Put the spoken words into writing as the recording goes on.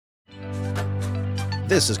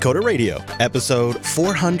This is Coda Radio, episode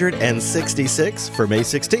 466 for May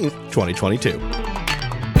 16th, 2022.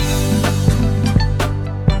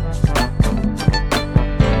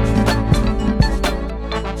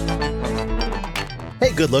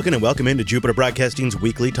 Hey, good looking, and welcome into Jupiter Broadcasting's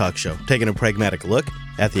weekly talk show, taking a pragmatic look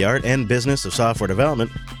at the art and business of software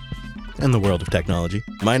development and the world of technology.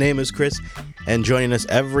 My name is Chris, and joining us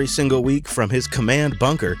every single week from his command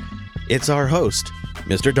bunker, it's our host,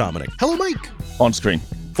 Mr. Dominic. Hello, Mike. On screen.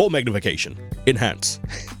 Full magnification. Enhance.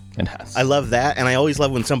 Enhance. I love that, and I always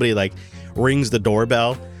love when somebody, rings the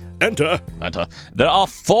doorbell. Enter. There are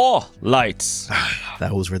 4 lights.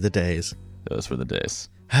 Those were the days. Those were the days.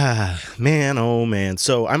 Man, oh man.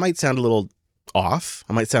 So I might sound a little off.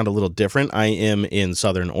 I might sound a little different. I am in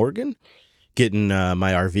Southern Oregon, getting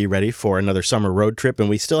my RV ready for another summer road trip, and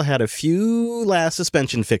we still had a few last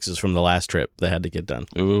suspension fixes from the last trip that had to get done.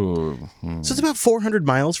 Ooh. So it's about 400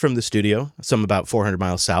 miles from the studio, some about 400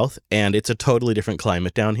 miles south, and it's a totally different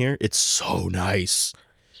climate down here. It's so nice.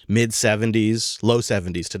 Mid-70s, low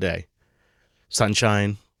 70s today.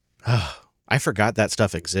 Sunshine. I forgot that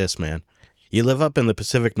stuff exists, man. You live up in the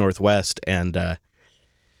Pacific Northwest, and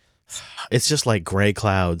it's just like gray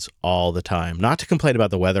clouds all the time. Not to complain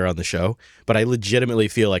about the weather on the show, but I legitimately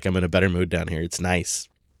feel like I'm in a better mood down here. It's nice.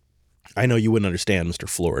 I know you wouldn't understand, Mr.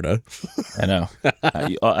 Florida. I know.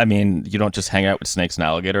 You don't just hang out with snakes and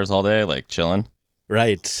alligators all day, chilling?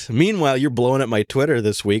 Right. Meanwhile, you're blowing up my Twitter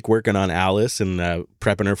this week, working on Alice and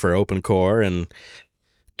prepping her for Open Core and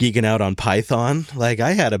geeking out on Python.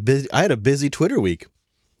 I had a busy Twitter week.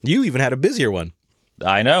 You even had a busier one.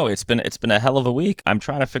 I know. It's been a hell of a week. I'm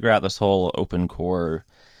trying to figure out this whole Open Core,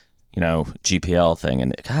 GPL thing,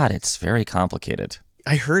 and God, it's very complicated.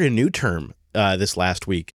 I heard a new term this last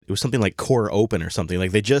week. It was something like Core Open or something.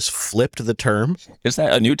 They just flipped the term. Is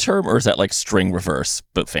that a new term, or is that string reverse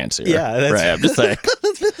but fancier? Yeah, that's right. I'm just saying.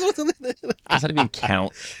 Does that even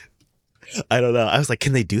count? I don't know. I was like,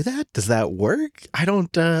 can they do that? Does that work? I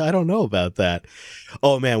don't know about that.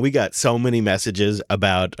 Oh man, we got so many messages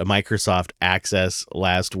about Microsoft Access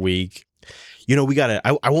last week. We got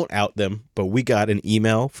I won't out them, but we got an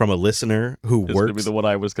email from a listener who works. This is going to be the one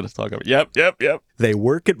I was going to talk about. Yep. They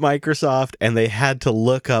work at Microsoft, and they had to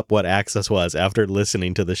look up what Access was after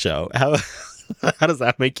listening to the show. How does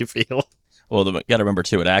that make you feel? Well, you got to remember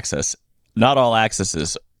too, at Access, not all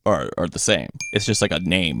accesses are the same. It's just like a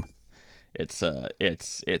name. We've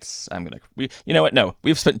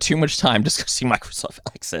spent too much time discussing Microsoft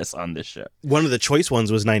Access on this show. One of the choice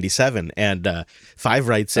ones was 97, and 5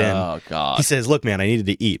 writes in. Oh, God. He says, look, man, I needed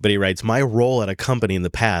to eat, but he writes, my role at a company in the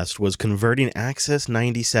past was converting Access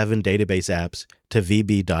 97 database apps to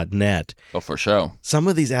VB.NET. Oh, for sure. Some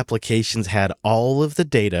of these applications had all of the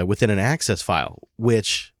data within an Access file,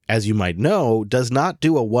 which, as you might know, does not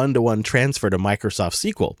do a one-to-one transfer to Microsoft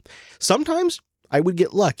SQL. Sometimes I would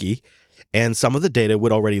get lucky, and some of the data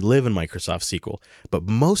would already live in Microsoft SQL, but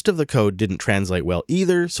most of the code didn't translate well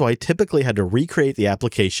either, so I typically had to recreate the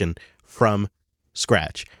application from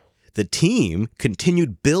scratch. The team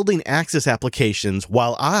continued building Access applications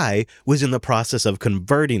while I was in the process of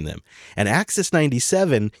converting them, and Access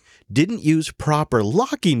 97 didn't use proper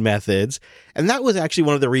locking methods, and that was actually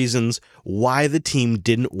one of the reasons why the team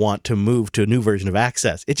didn't want to move to a new version of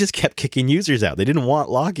Access. It just kept kicking users out. They didn't want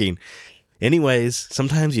locking. Anyways,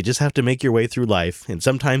 sometimes you just have to make your way through life, and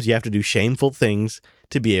sometimes you have to do shameful things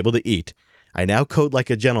to be able to eat. I now code like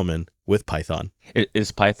a gentleman with Python.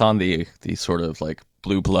 Is Python the sort of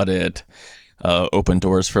blue-blooded, open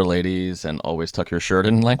doors for ladies and always tuck your shirt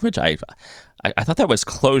in language? I thought that was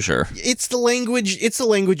Clojure. It's the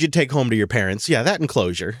language you take home to your parents. Yeah, that and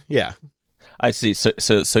Clojure. Yeah. I see.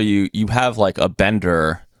 So you have a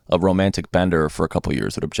romantic bender for a couple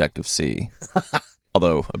years at Objective-C.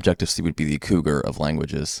 Although Objective-C would be the cougar of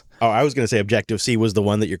languages. Oh, I was going to say Objective-C was the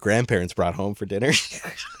one that your grandparents brought home for dinner.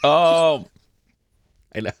 Oh.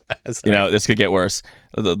 I know. This could get worse.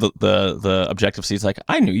 The Objective-C is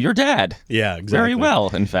I knew your dad. Yeah, exactly. Very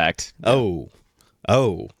well, in fact. Oh.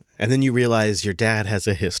 And then you realize your dad has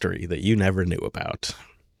a history that you never knew about.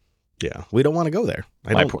 Yeah, we don't want to go there.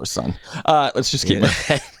 My poor son. Let's just keep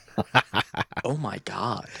moving. Oh, my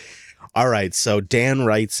God. All right, so Dan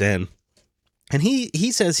writes in. And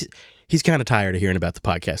he says he's kind of tired of hearing about the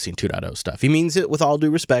podcasting 2.0 stuff. He means it with all due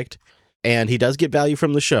respect, and he does get value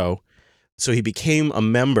from the show. So he became a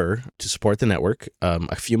member to support the network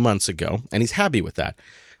a few months ago, and he's happy with that.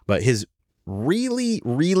 But his really,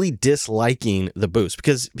 really disliking the boost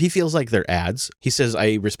because he feels like they're ads. He says,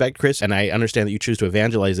 I respect Chris, and I understand that you choose to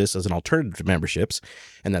evangelize this as an alternative to memberships,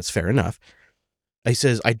 and that's fair enough. He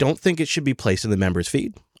says, I don't think it should be placed in the members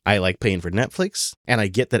feed. I like paying for Netflix, and I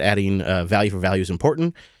get that adding value for value is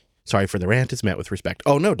important. Sorry for the rant. It's met with respect.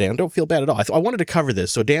 Oh, no, Dan, don't feel bad at all. I wanted to cover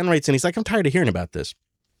this. So Dan writes in, he's like, I'm tired of hearing about this.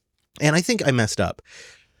 And I think I messed up.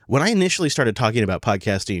 When I initially started talking about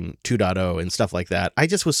podcasting 2.0 and stuff like that, I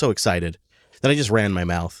just was so excited that I just ran my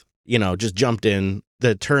mouth, just jumped in.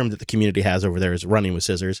 The term that the community has over there is running with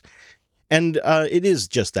scissors. And it is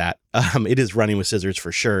just that. It is running with scissors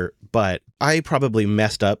for sure. But I probably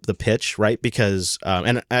messed up the pitch, right? Because,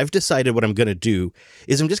 and I've decided what I'm going to do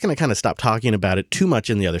is I'm just going to kind of stop talking about it too much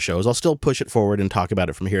in the other shows. I'll still push it forward and talk about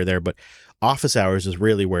it from here or there. But office hours is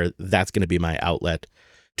really where that's going to be my outlet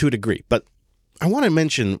to a degree. But I want to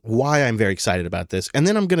mention why I'm very excited about this. And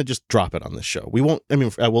then I'm going to just drop it on this show.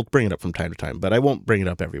 I will bring it up from time to time, but I won't bring it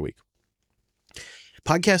up every week.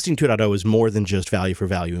 Podcasting 2.0 is more than just value for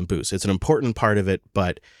value and boost. It's an important part of it,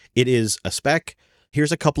 but it is a spec.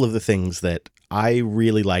 Here's a couple of the things that I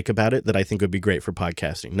really like about it that I think would be great for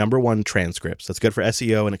podcasting. Number 1, transcripts. That's good for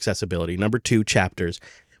SEO and accessibility. Number 2, chapters.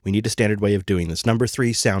 We need a standard way of doing this. Number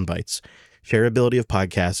 3, sound bites. Shareability of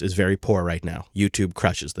podcasts is very poor right now. YouTube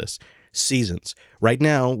crushes this. Seasons. Right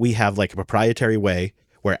now, we have like a proprietary way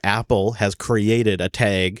where Apple has created a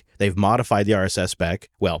tag. They've modified the RSS spec.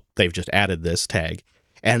 Well, they've just added this tag.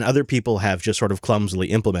 And other people have just sort of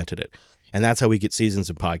clumsily implemented it. And that's how we get seasons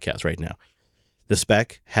of podcasts right now. The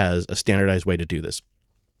spec has a standardized way to do this.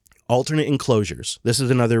 Alternate enclosures. This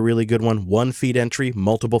is another really good one. One feed entry,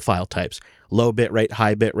 multiple file types. Low bitrate,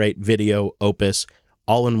 high bitrate, video, Opus,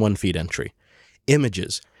 all in one feed entry.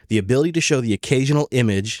 Images. The ability to show the occasional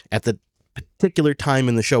image at the particular time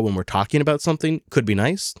in the show when we're talking about something could be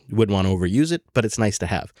nice. You wouldn't want to overuse it, but it's nice to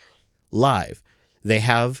have. Live. They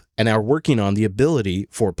have and are working on the ability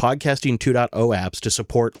for Podcasting 2.0 apps to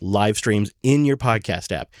support live streams in your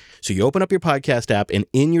podcast app. So you open up your podcast app, and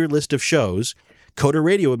in your list of shows, Coder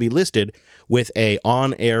Radio would be listed with a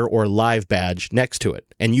on-air or live badge next to it.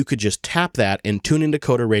 And you could just tap that and tune into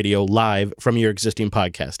Coder Radio live from your existing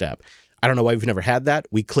podcast app. I don't know why we've never had that.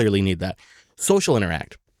 We clearly need that. Social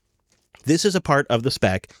Interact. This is a part of the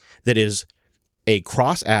spec that is a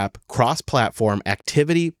cross-app, cross-platform,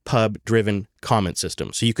 activity pub-driven comment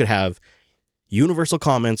system. So you could have universal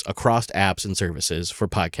comments across apps and services for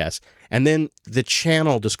podcasts. And then the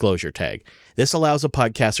channel disclosure tag. This allows a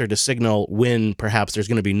podcaster to signal when perhaps there's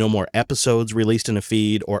going to be no more episodes released in a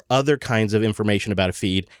feed or other kinds of information about a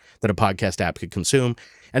feed that a podcast app could consume.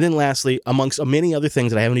 And then lastly, amongst many other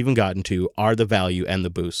things that I haven't even gotten to, are the value and the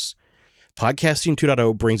boosts. Podcasting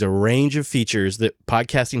 2.0 brings a range of features that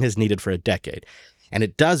podcasting has needed for a decade. And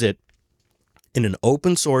it does it in an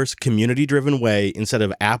open source, community-driven way instead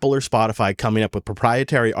of Apple or Spotify coming up with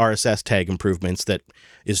proprietary RSS tag improvements that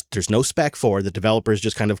there's no spec for, that developers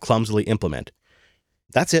just kind of clumsily implement.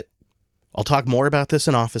 That's it. I'll talk more about this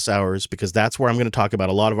in office hours because that's where I'm going to talk about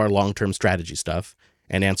a lot of our long-term strategy stuff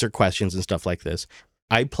and answer questions and stuff like this.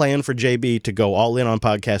 I plan for JB to go all in on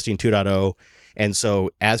Podcasting 2.0. And so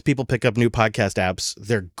as people pick up new podcast apps,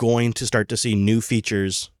 they're going to start to see new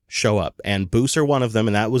features show up. And Boosts are one of them.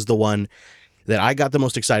 And that was the one that I got the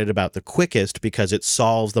most excited about the quickest because it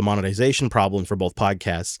solves the monetization problem for both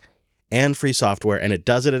podcasts and free software. And it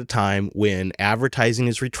does it at a time when advertising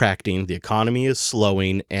is retracting, the economy is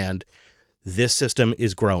slowing, and this system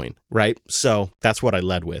is growing, right? So that's what I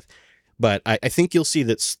led with. But I think you'll see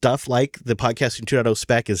that stuff like the Podcasting 2.0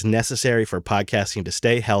 spec is necessary for podcasting to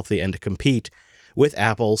stay healthy and to compete with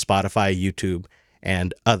Apple, Spotify, YouTube,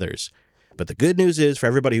 and others. But the good news is, for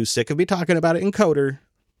everybody who's sick of me talking about it in Coder,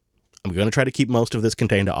 I'm going to try to keep most of this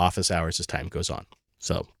contained to office hours as time goes on.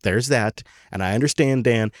 So there's that. And I understand,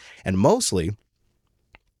 Dan, and mostly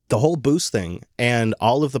the whole Boost thing and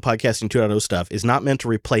all of the Podcasting 2.0 stuff is not meant to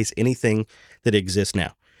replace anything that exists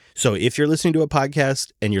now. So if you're listening to a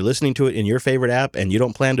podcast and you're listening to it in your favorite app and you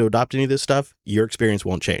don't plan to adopt any of this stuff, your experience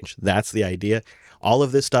won't change. That's the idea. All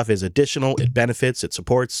of this stuff is additional. It benefits, it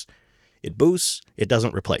supports, it boosts, it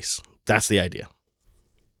doesn't replace. That's the idea.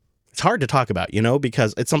 It's hard to talk about,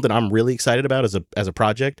 because it's something I'm really excited about as a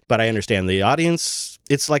project, but I understand the audience.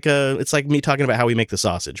 It's like me talking about how we make the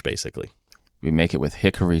sausage, basically. We make it with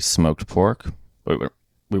hickory smoked pork. We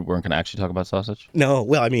weren't going to actually talk about sausage? No,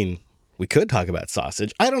 well, I mean, we could talk about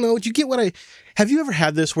sausage. I don't know. Do you get have you ever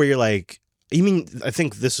had this where you're like, I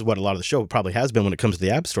think this is what a lot of the show probably has been when it comes to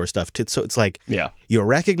the App Store stuff. So it's like, yeah, you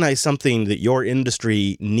recognize something that your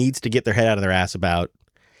industry needs to get their head out of their ass about.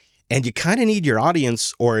 And you kind of need your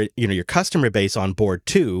audience or, your customer base on board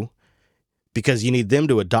too, because you need them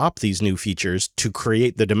to adopt these new features to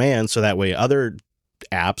create the demand. So that way other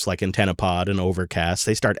apps like AntennaPod and Overcast,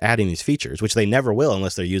 they start adding these features, which they never will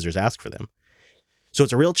unless their users ask for them. So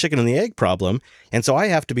it's a real chicken and the egg problem. And so I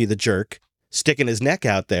have to be the jerk sticking his neck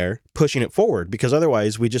out there, pushing it forward, because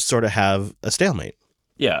otherwise we just sort of have a stalemate.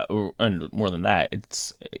 Yeah, and more than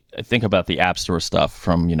that, I think about the App Store stuff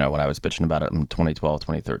from, when I was bitching about it in 2012,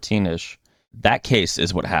 2013-ish. That case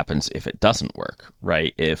is what happens if it doesn't work,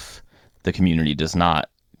 right? If the community does not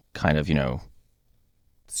kind of,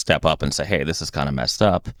 step up and say, hey, this is kind of messed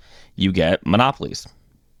up, you get monopolies.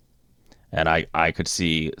 And I could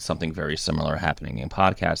see something very similar happening in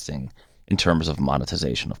podcasting in terms of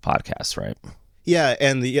monetization of podcasts, right? Yeah,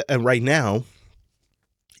 and right now,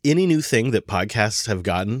 any new thing that podcasts have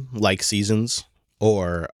gotten, like seasons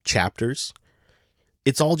or chapters,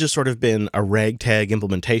 it's all just sort of been a ragtag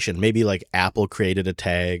implementation. Maybe like Apple created a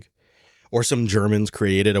tag, or some Germans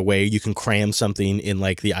created a way you can cram something in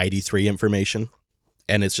like the ID3 information,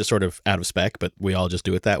 and it's just sort of out of spec, but we all just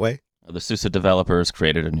do it that way. The SUSE developers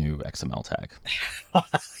created a new XML tag.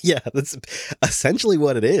 Yeah, that's essentially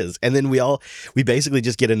what it is. And then we basically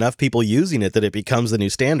just get enough people using it that it becomes the new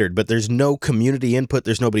standard, but there's no community input.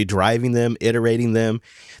 There's nobody driving them, iterating them.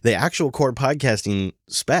 The actual core podcasting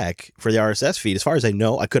spec for the RSS feed, as far as I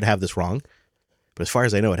know, I could have this wrong, but as far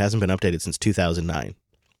as I know, it hasn't been updated since 2009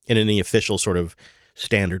 in any official sort of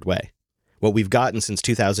standard way. What we've gotten since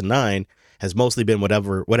 2009 has mostly been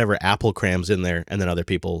whatever Apple crams in there, and then other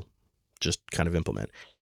people just kind of implement.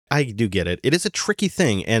 I do get it. It is a tricky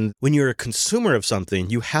thing. And when you're a consumer of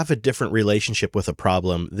something, you have a different relationship with a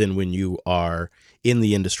problem than when you are in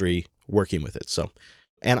the industry working with it. So,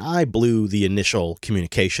 and I blew the initial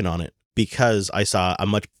communication on it because I saw a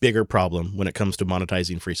much bigger problem when it comes to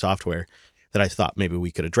monetizing free software that I thought maybe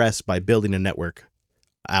we could address by building a network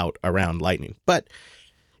out around Lightning. But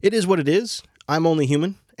it is what it is. I'm only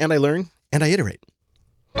human, and I learn, and I iterate.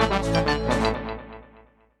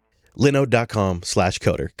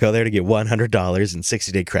 Linode.com/coder. Go there to get $100 in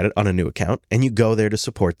 60-day credit on a new account, and you go there to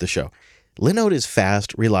support the show. Linode is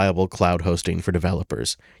fast, reliable cloud hosting for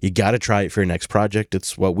developers. You got to try it for your next project.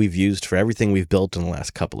 It's what we've used for everything we've built in the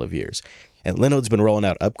last couple of years. And Linode's been rolling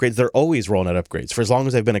out upgrades. They're always rolling out upgrades. For as long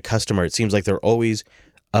as I've been a customer, it seems like they're always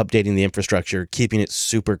updating the infrastructure, keeping it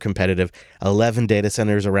super competitive. 11 data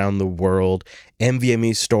centers around the world,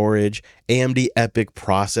 NVMe storage, AMD EPYC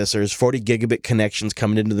processors, 40 gigabit connections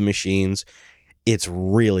coming into the machines. It's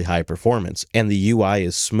really high performance, and the UI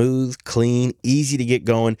is smooth, clean, easy to get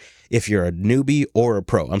going if you're a newbie or a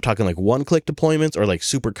pro. I'm talking like one-click deployments or like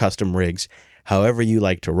super custom rigs, however you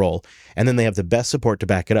like to roll. And then they have the best support to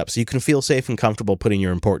back it up, so you can feel safe and comfortable putting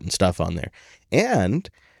your important stuff on there. And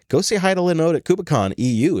go say hi to Linode at KubeCon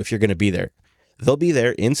EU if you're going to be there. They'll be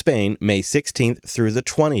there in Spain, May 16th through the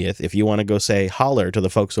 20th. If you want to go say holler to the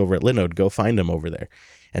folks over at Linode, go find them over there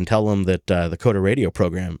and tell them that the Coder Radio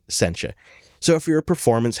program sent you. So if you're a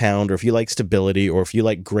performance hound, or if you like stability, or if you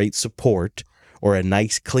like great support, or a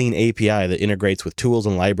nice clean API that integrates with tools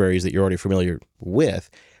and libraries that you're already familiar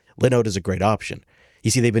with, Linode is a great option.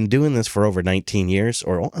 You see, they've been doing this for over 19 years,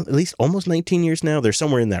 or at least almost 19 years now. They're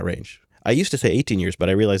somewhere in that range. I used to say 18 years, but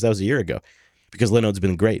I realized that was a year ago, because Linode's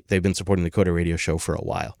been great. They've been supporting the Coder Radio show for a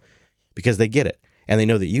while because they get it. And they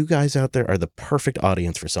know that you guys out there are the perfect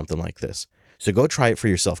audience for something like this. So go try it for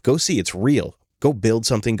yourself. Go see it's real. Go build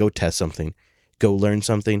something. Go test something. Go learn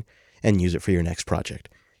something and use it for your next project.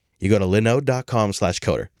 You go to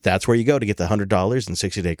linode.com/coder. That's where you go to get the $100 in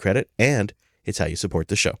 60-day credit, and it's how you support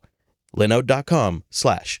the show.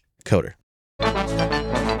 Linode.com/coder.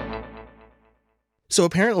 So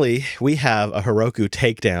apparently we have a Heroku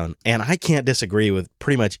takedown, and I can't disagree with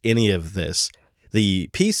pretty much any of this. The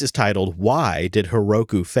piece is titled, "Why Did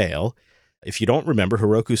Heroku Fail?" If you don't remember,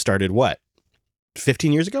 Heroku started what?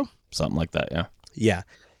 15 years ago? Something like that, yeah. Yeah.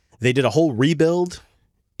 They did a whole rebuild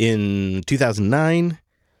in 2009,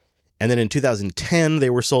 and then in 2010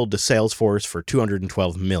 they were sold to Salesforce for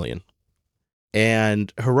 $212 million.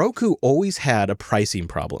 And Heroku always had a pricing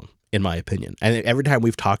problem, in my opinion. And every time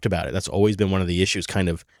we've talked about it, that's always been one of the issues kind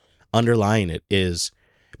of underlying it, is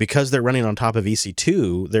because they're running on top of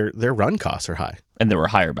EC2, their run costs are high. And they were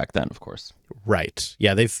higher back then, of course. Right.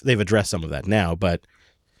 Yeah, they've addressed some of that now, but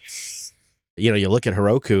you look at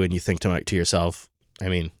Heroku and you think to yourself, I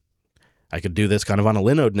mean, I could do this kind of on a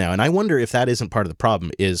Linode now. And I wonder if that isn't part of the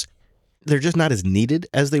problem, is they're just not as needed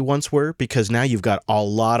as they once were, because now you've got a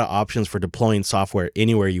lot of options for deploying software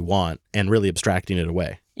anywhere you want and really abstracting it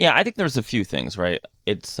away. Yeah, I think there's a few things, right?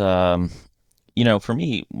 It's, for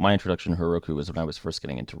me, my introduction to Heroku was when I was first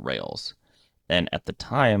getting into Rails. And at the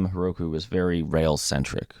time, Heroku was very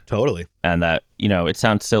Rails-centric. Totally. And that, it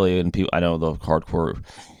sounds silly, and people, I know the hardcore,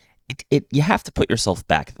 you have to put yourself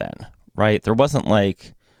back then, right? There wasn't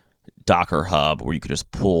like Docker Hub where you could just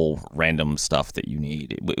pull random stuff that you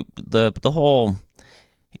need. The whole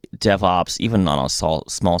DevOps, even on a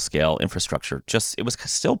small scale infrastructure, just it was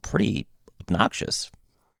still pretty obnoxious.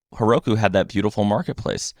 Heroku had that beautiful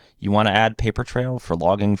marketplace. You want to add Papertrail for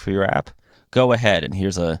logging for your app? Go ahead, and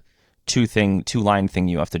here's a two-line thing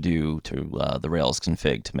you have to do to the Rails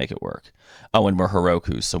config to make it work. Oh, and we're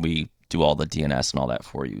Heroku, so we do all the DNS and all that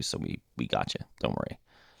for you. So we got you. Don't worry.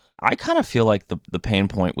 I kind of feel like the pain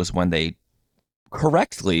point was when they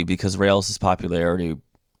correctly, because Rails' popularity,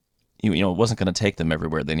 it wasn't going to take them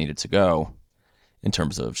everywhere they needed to go in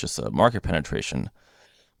terms of just a market penetration.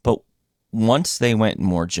 But once they went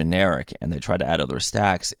more generic and they tried to add other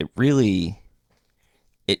stacks, it really,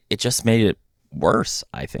 it just made it worse,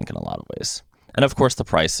 I think, in a lot of ways. And of course, the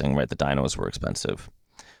pricing, right? The dynos were expensive.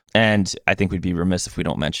 And I think we'd be remiss if we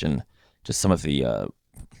don't mention just some of the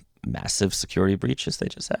massive security breaches they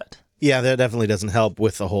just had. Yeah, that definitely doesn't help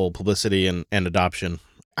with the whole publicity and adoption.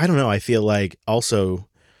 I don't know. I feel like also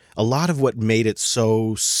a lot of what made it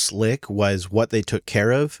so slick was what they took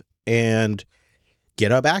care of, and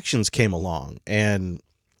GitHub Actions came along, and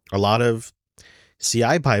a lot of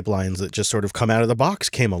CI pipelines that just sort of come out of the box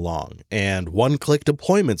came along, and one-click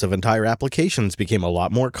deployments of entire applications became a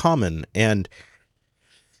lot more common, and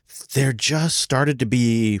there just started to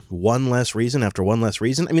be one less reason after one less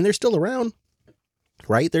reason. I mean, they're still around,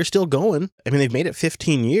 right? They're still going. I mean, they've made it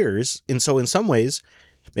 15 years, and so in some ways,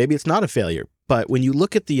 maybe it's not a failure. But when you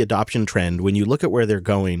look at the adoption trend, when you look at where they're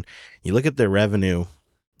going, you look at their revenue,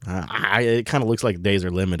 it kind of looks like days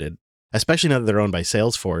are limited, especially now that they're owned by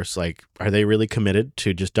Salesforce. Like, are they really committed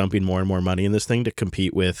to just dumping more and more money in this thing to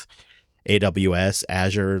compete with AWS,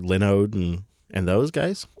 Azure, Linode, and those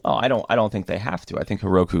guys? Oh, I don't think they have to. I think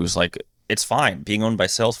Heroku's like, it's fine. Being owned by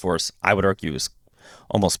Salesforce, I would argue, is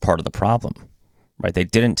almost part of the problem, right? They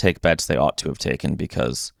didn't take bets they ought to have taken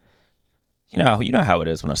because, you know how it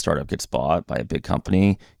is when a startup gets bought by a big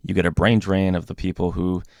company. You get a brain drain of the people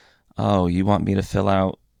who, oh, you want me to fill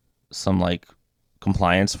out some like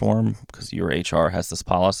compliance form because your HR has this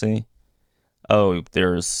policy? Oh,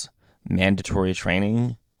 there's mandatory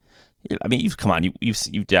training. I mean, you've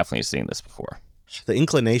definitely seen this before. The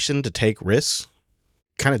inclination to take risks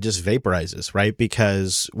kind of just vaporizes, right?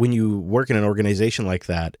 Because when you work in an organization like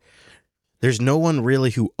that, there's no one really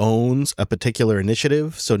who owns a particular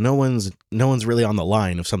initiative, so no one's really on the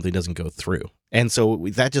line if something doesn't go through. And so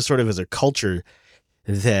that just sort of is a culture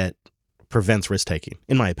that prevents risk taking,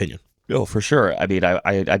 in my opinion. Oh, for sure. I mean,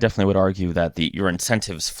 I definitely would argue that your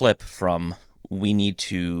incentives flip from we need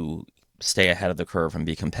to stay ahead of the curve and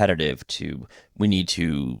be competitive to we need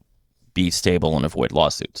to be stable and avoid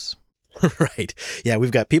lawsuits. Right. Yeah,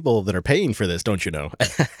 we've got people that are paying for this, don't you know?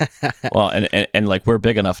 Well, and like we're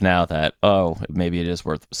big enough now that, oh, maybe it is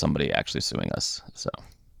worth somebody actually suing us. So,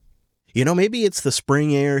 maybe it's the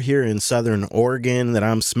spring air here in Southern Oregon that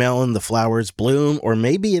I'm smelling the flowers bloom, or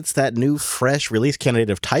maybe it's that new fresh release candidate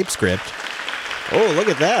of TypeScript. Oh, look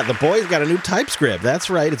at that. The boy's got a new TypeScript. That's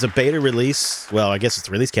right. It's a beta release. Well, I guess it's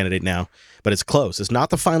a release candidate now, but it's close. It's not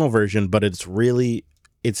the final version, but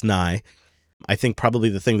it's nigh. I think probably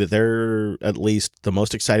the thing that they're at least the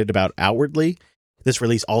most excited about outwardly. This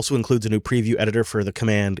release also includes a new preview editor for the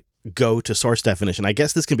command go to source definition. I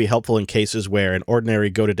guess this can be helpful in cases where an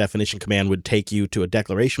ordinary go to definition command would take you to a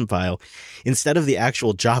declaration file instead of the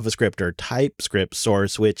actual JavaScript or TypeScript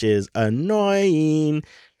source, which is annoying.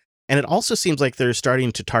 And it also seems like they're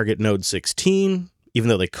starting to target Node 16, even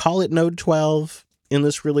though they call it Node 12 in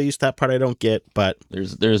this release. That part I don't get, but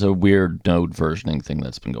there's a weird Node versioning thing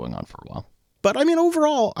that's been going on for a while. But I mean,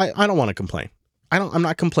 overall, I don't want to complain. I'm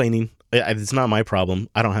not complaining. It's not my problem.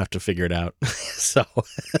 I don't have to figure it out. So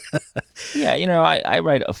yeah, I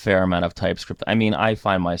write a fair amount of TypeScript. I mean, I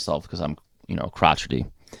find myself, because I'm crotchety,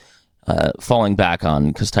 falling back on,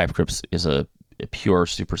 because TypeScript is a pure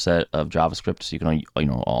superset of JavaScript, so you can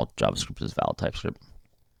all JavaScript is valid TypeScript.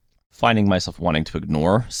 Finding myself wanting to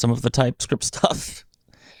ignore some of the TypeScript stuff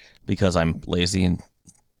because I'm lazy, and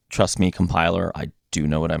trust me, compiler, I do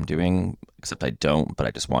know what I'm doing, except I don't, but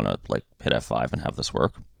I just want to like hit F5 and have this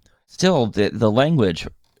work. Still, the language,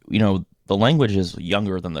 the language is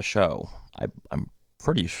younger than the show. I'm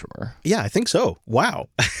pretty sure. Yeah, I think so. Wow.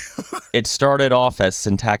 It started off as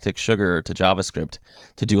syntactic sugar to JavaScript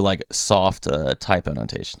to do like soft type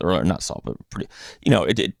annotation, or not soft, but pretty,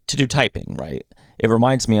 to do typing, right? It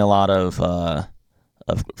reminds me a lot of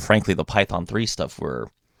frankly, the Python 3 stuff where,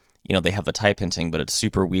 they have the type hinting, but it's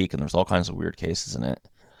super weak and there's all kinds of weird cases in it.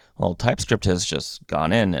 Well, TypeScript has just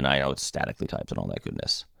gone in, and I know it's statically typed and all that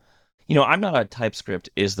goodness. I'm not a TypeScript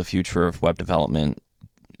is the future of web development,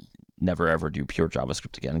 never ever do pure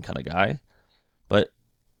JavaScript again kind of guy. But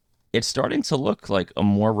it's starting to look like a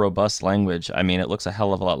more robust language. I mean, it looks a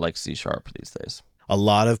hell of a lot like C# these days. a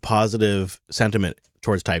lot of positive sentiment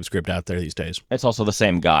towards TypeScript out there these days. It's also the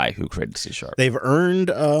same guy who created C#. They've earned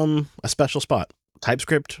a special spot.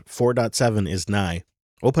 TypeScript 4.7 is nigh.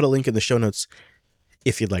 We'll put a link in the show notes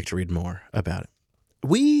if you'd like to read more about it.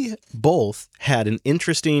 We both had an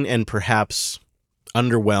interesting and perhaps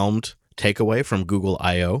underwhelmed takeaway from Google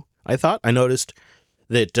I/O. I noticed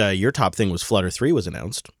that your top thing was Flutter 3 was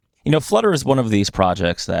announced. Flutter is one of these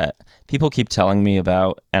projects that people keep telling me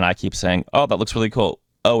about, and I keep saying, oh, that looks really cool.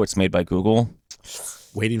 Oh, it's made by Google.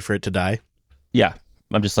 Waiting for it to die. Yeah,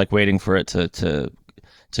 I'm just like waiting for it to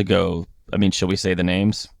go. I mean, should we say the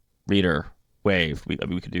names? Reader, Wave. We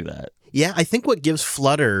could do that. Yeah, I think what gives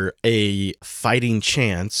Flutter a fighting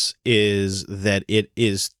chance is that it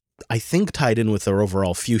is, I think, tied in with their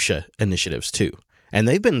overall Fuchsia initiatives too. And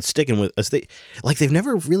they've been sticking with us. They've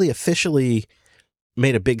never really officially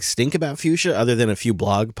made a big stink about Fuchsia other than a few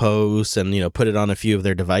blog posts and, put it on a few of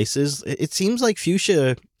their devices. It seems like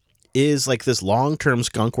Fuchsia is like this long-term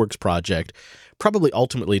skunkworks project, probably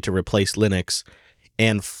ultimately to replace Linux.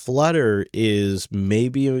 And Flutter is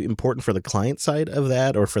maybe important for the client side of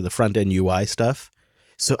that or for the front-end UI stuff.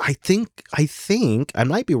 So I think, I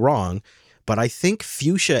might be wrong, but I think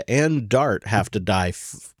Fuchsia and Dart have to die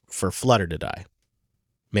for Flutter to die.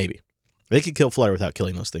 Maybe. They could kill Flutter without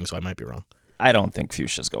killing those things, so I might be wrong. I don't think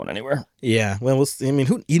Fuchsia's going anywhere. Yeah, well,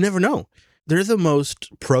 you never know. They're the most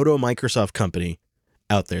proto-Microsoft company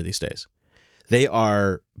out there these days. They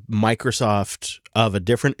are Microsoft of a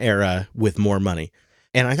different era with more money.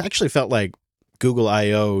 And I actually felt like Google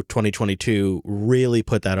I/O 2022 really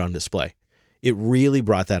put that on display. It really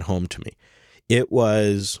brought that home to me. It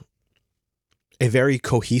was a very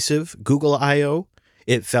cohesive Google I/O.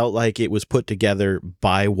 It felt like it was put together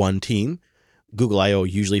by one team. Google I/O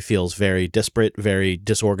usually feels very disparate, very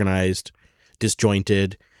disorganized,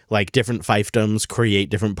 disjointed, like different fiefdoms create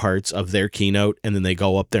different parts of their keynote and then they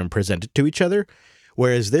go up there and present it to each other.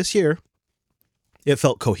 Whereas this year, it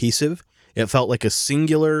felt cohesive. It felt like a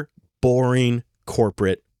singular, boring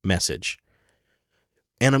corporate message.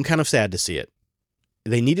 And I'm kind of sad to see it.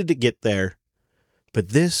 They needed to get there, but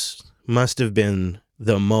this must have been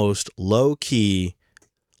the most low-key,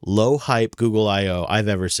 low-hype Google I/O I've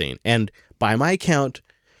ever seen. And by my count,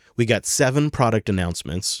 we got 7 product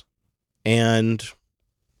announcements, and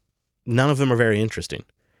none of them are very interesting.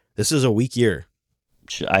 This is a weak year.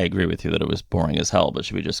 I agree with you that it was boring as hell, but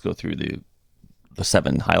should we just go through the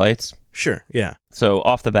 7 highlights? Sure, yeah. So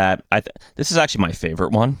off the bat, this is actually my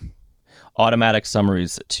favorite one. Automatic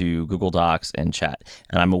summaries to Google Docs and Chat.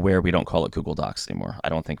 And I'm aware we don't call it Google Docs anymore. I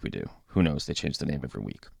don't think we do. Who knows? They change the name every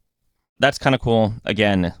week. That's kind of cool.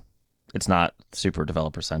 Again, it's not super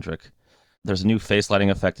developer-centric. There's a new face lighting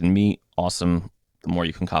effect in Meet. Awesome. The more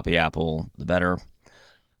you can copy Apple, the better.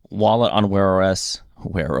 Wallet on Wear OS.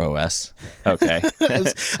 Wear OS. Okay.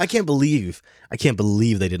 I can't believe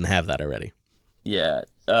they didn't have that already. Yeah.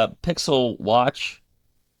 Pixel Watch.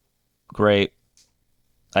 Great.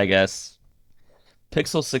 I guess.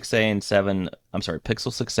 Pixel 6a and 7. I'm sorry.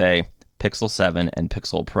 Pixel 6a, Pixel 7, and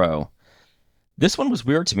Pixel Pro. This one was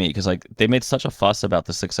weird to me because they made such a fuss about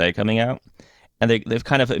the 6a coming out, and they've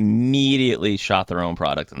kind of immediately shot their own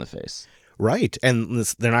product in the face. Right, and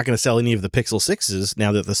they're not going to sell any of the Pixel 6s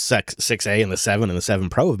now that the 6a and the 7 and the 7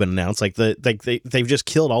 Pro have been announced. They've just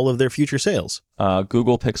killed all of their future sales.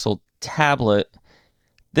 Google Pixel Tablet.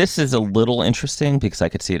 This is a little interesting because I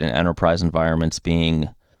could see it in enterprise environments being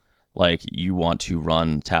like you want to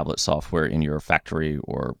run tablet software in your factory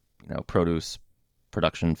or produce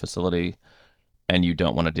production facility, and you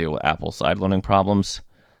don't want to deal with Apple sideloading problems.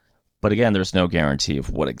 But again, there's no guarantee of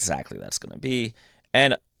what exactly that's going to be.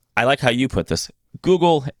 And I like how you put this.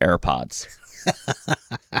 Google AirPods.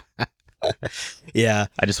 Yeah.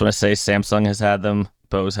 I just want to say Samsung has had them.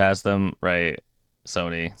 Bose has them, right?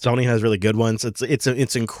 Sony has really good ones.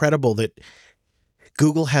 It's incredible that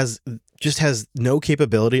Google has no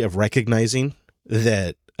capability of recognizing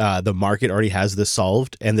that the market already has this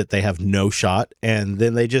solved and that they have no shot, and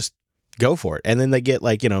then they just go for it. And then they get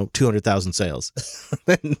 200,000 sales.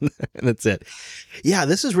 And that's it. Yeah,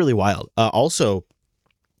 this is really wild. Also,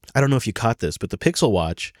 I don't know if you caught this, but the Pixel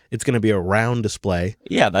Watch, it's going to be a round display.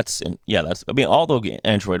 Yeah, all the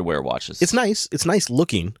Android Wear watches. It's nice. It's nice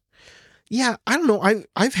looking. Yeah, I don't know.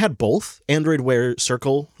 I've had both Android Wear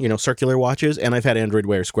circular watches, and I've had Android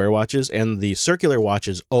Wear square watches, and the circular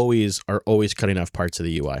watches are always cutting off parts of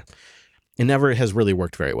the UI. It never has really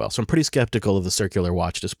worked very well. So I'm pretty skeptical of the circular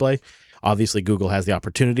watch display. Obviously, Google has the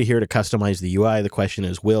opportunity here to customize the UI. The question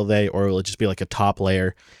is, will they, or will it just be like a top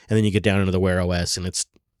layer, and then you get down into the Wear OS, and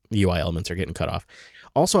the UI elements are getting cut off.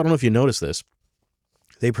 Also, I don't know if you noticed this.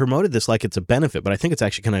 They promoted this like it's a benefit, but I think it's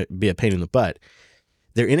actually going to be a pain in the butt.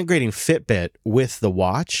 they're integrating Fitbit with the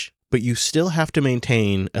watch, but you still have to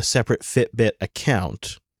maintain a separate Fitbit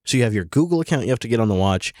account. So you have your Google account you have to get on the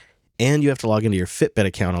watch, and you have to log into your Fitbit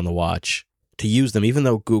account on the watch to use them, even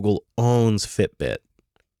though Google owns Fitbit.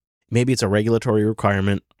 Maybe it's a regulatory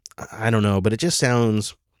requirement. I don't know, but it just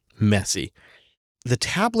sounds messy. The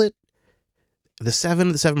tablet, the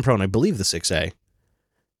 7 Pro, and I believe the 6A,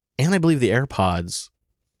 and I believe the AirPods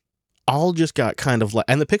all just got kind of like,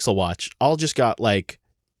 and the Pixel Watch all just got like,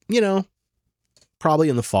 probably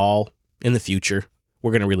in the fall, in the future,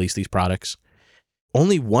 we're going to release these products.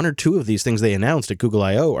 Only 1 or 2 of these things they announced at Google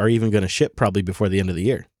I/O are even going to ship probably before the end of the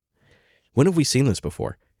year. When have we seen this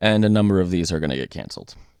before? And a number of these are going to get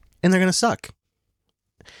canceled. And they're going to suck.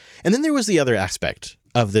 And then there was the other aspect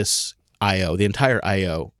of this I/O, the entire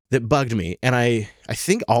I/O, that bugged me. And I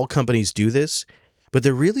think all companies do this, but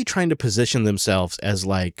they're really trying to position themselves as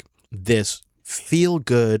like this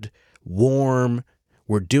feel-good, warm,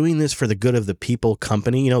 we're doing this for the good of the people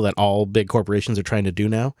company, that all big corporations are trying to do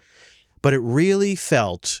now. But it really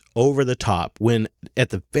felt over the top when at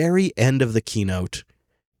the very end of the keynote,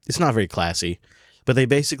 it's not very classy, but they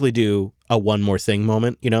basically do a one more thing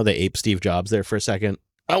moment. They ape Steve Jobs there for a second.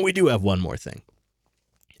 Oh, we do have one more thing.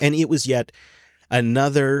 And it was yet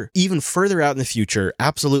another, even further out in the future,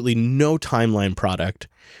 absolutely no timeline product.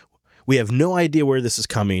 We have no idea where this is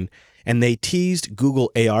coming. And they teased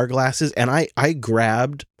Google AR glasses. And I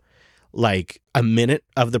grabbed like a minute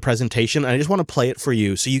of the presentation. And I just want to play it for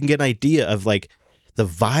you so you can get an idea of like the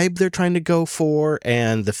vibe they're trying to go for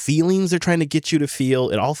and the feelings they're trying to get you to feel.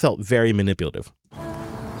 It all felt very manipulative.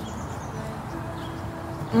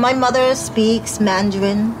 My mother speaks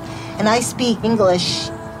Mandarin and I speak English,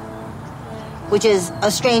 which is a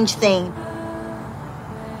strange thing.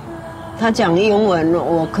 他讲英文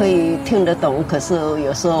我可以听得懂，可是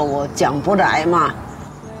有时候我讲不来嘛。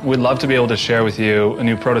 We'd love to be able to share with you a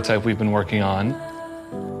new prototype we've been working on.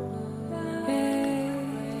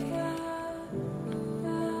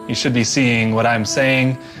 You should be seeing what I'm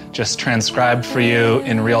saying, just transcribed for you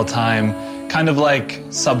in real time, kind of like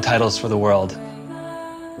subtitles for the world.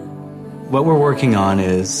 What we're working on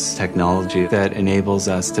is technology that enables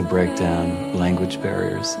us to break down language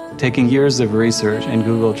barriers, taking years of research in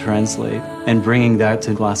Google Translate and bringing that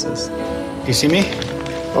to glasses. You see me?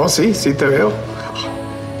 Oh, sí te veo.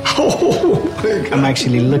 I'm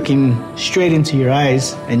actually looking straight into your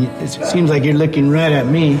eyes, and it seems like you're looking right at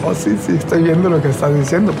me. Oh, sí, estoy viendo lo que estás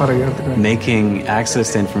diciendo para guiarte. Making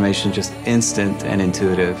access to information just instant and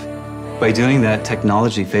intuitive. By doing that,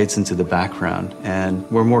 technology fades into the background, and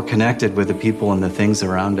we're more connected with the people and the things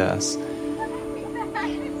around us.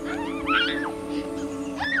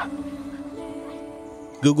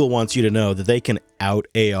 Google wants you to know that they can out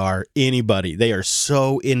AR anybody. They are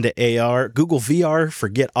so into AR. Google VR,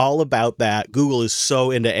 forget all about that. Google is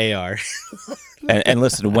so into AR. and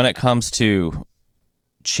listen, when it comes to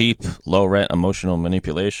cheap, low-rent emotional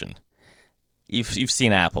manipulation, you've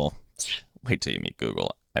seen Apple. Wait till you meet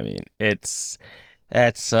Google. I mean,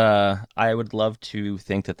 I would love to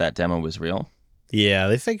think that demo was real. Yeah,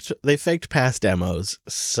 they faked past demos.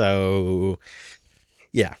 So,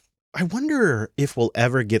 yeah. I wonder if we'll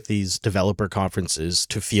ever get these developer conferences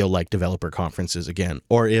to feel like developer conferences again,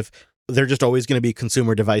 or if they're just always going to be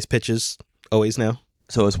consumer device pitches, always now.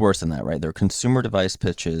 So it's worse than that, right? They're consumer device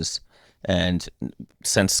pitches, and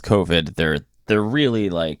since COVID, they're really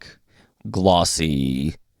like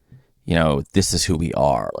glossy, this is who we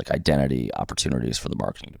are, like identity opportunities for the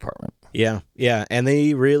marketing department. Yeah, and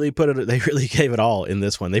they really gave it all in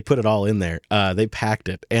this one. They put it all in there. They packed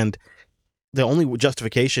it, and the only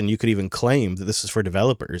justification you could even claim that this is for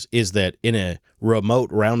developers is that in a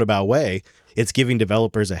remote roundabout way, it's giving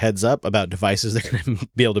developers a heads up about devices they're going to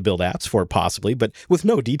be able to build apps for, possibly, but with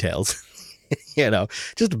no details.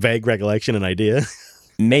 Just vague recollection and idea.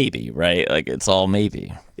 Maybe, right? Like it's all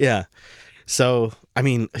maybe. Yeah. So, I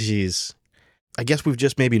mean, geez, I guess we've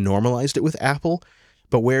just maybe normalized it with Apple,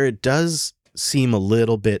 but where it does seem a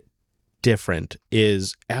little bit different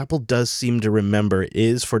is Apple does seem to remember it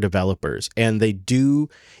is for developers, and they do,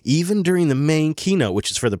 even during the main keynote,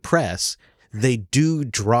 which is for the press, they do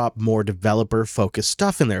drop more developer focused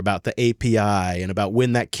stuff in there about the API and about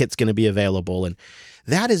when that kit's going to be available, and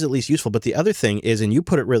that is at least useful. But the other thing is, and you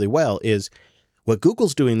put it really well, is what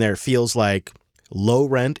Google's doing there feels like low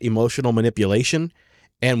rent emotional manipulation,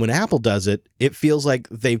 and when Apple does it, it feels like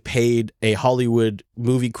they paid a Hollywood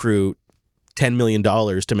movie crew $10 million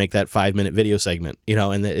to make that 5-minute video segment,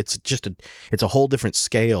 and it's just it's a whole different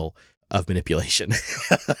scale of manipulation.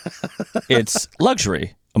 It's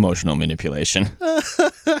luxury emotional manipulation.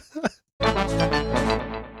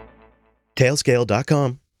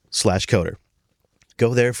 Tailscale.com/coder.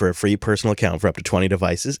 Go there for a free personal account for up to 20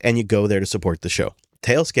 devices, and you go there to support the show.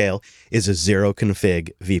 Tailscale is a zero config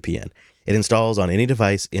VPN. It installs on any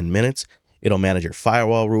device in minutes. It'll manage your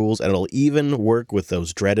firewall rules, and it'll even work with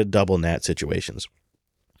those dreaded double NAT situations.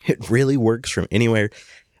 It really works from anywhere.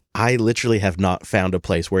 I literally have not found a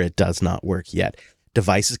place where it does not work yet.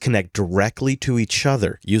 Devices connect directly to each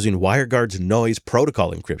other using WireGuard's noise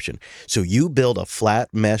protocol encryption. So you build a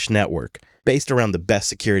flat mesh network based around the best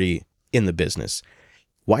security in the business.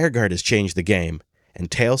 WireGuard has changed the game,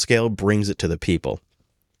 and Tailscale brings it to the people.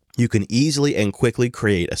 You can easily and quickly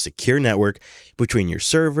create a secure network between your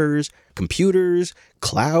servers, computers,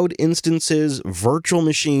 cloud instances, virtual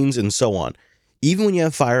machines, and so on. Even when you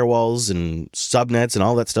have firewalls and subnets and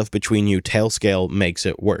all that stuff between you, Tailscale makes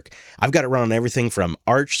it work. I've got it run on everything from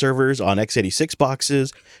Arch servers on x86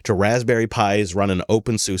 boxes to Raspberry Pis running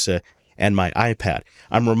OpenSUSE and my iPad.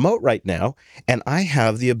 I'm remote right now, and I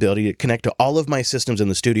have the ability to connect to all of my systems in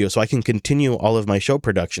the studio so I can continue all of my show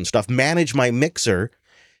production stuff, manage my mixer,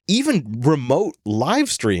 even remote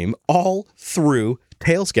live stream all through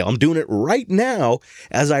Tailscale. I'm doing it right now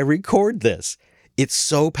as I record this. It's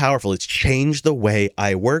so powerful. It's changed the way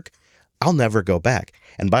I work. I'll never go back.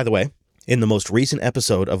 And by the way, in the most recent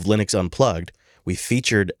episode of Linux Unplugged, we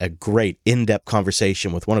featured a great in-depth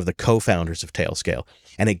conversation with one of the co-founders of Tailscale.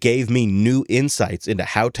 And it gave me new insights into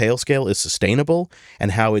how Tailscale is sustainable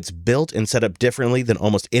and how it's built and set up differently than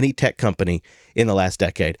almost any tech company in the last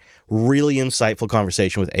decade. Really insightful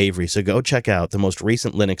conversation with Avery. So go check out the most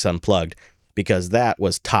recent Linux Unplugged because that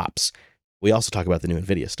was tops. We also talk about the new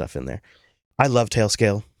NVIDIA stuff in there. I love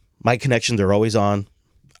Tailscale. My connections are always on.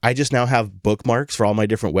 I just now have bookmarks for all my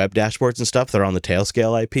different web dashboards and stuff that are on the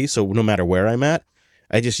Tailscale IP, so no matter where I'm at,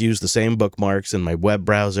 I just use the same bookmarks in my web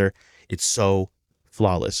browser. It's so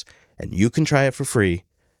flawless. And you can try it for free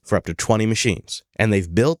for up to 20 machines. And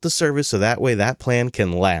they've built the service so that way that plan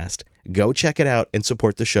can last. Go check it out and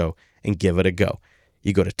support the show and give it a go.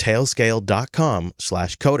 You go to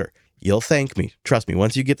tailscale.com/coder. You'll thank me. Trust me,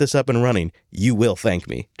 once you get this up and running, you will thank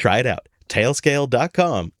me. Try it out.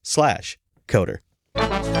 tailscale.com/coder.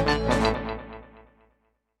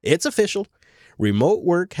 It's official. Remote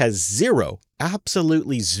work has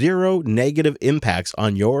absolutely zero negative impacts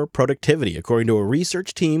on your productivity, according to a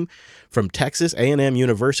research team from Texas A&M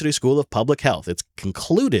University School of Public Health. It's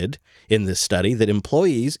concluded in this study that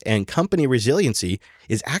employees and company resiliency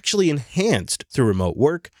is actually enhanced through remote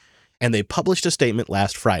work, and they published a statement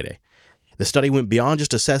last Friday. The study went beyond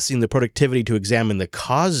just assessing the productivity to examine the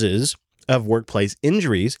causes of workplace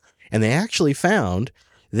injuries, and they actually found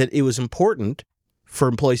that it was important for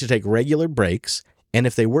employees to take regular breaks, and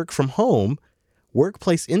if they work from home,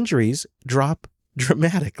 workplace injuries drop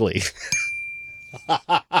dramatically.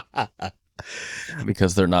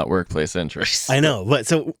 Because they're not workplace injuries. I know, but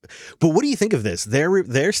what do you think of this?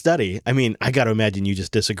 Their study, I mean, I got to imagine you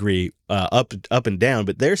just disagree up and down,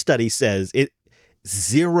 but their study says it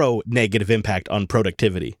zero negative impact on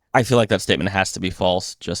productivity. I feel like that statement has to be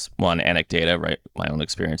false. Just one, anecdata, right? My own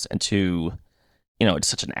experience. And two, it's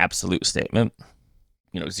such an absolute statement.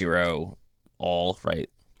 Zero, all, right?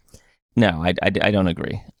 No, I don't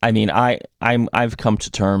agree. I mean, I've come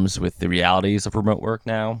to terms with the realities of remote work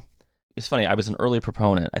now. It's funny, I was an early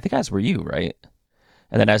proponent. I think as were you, right?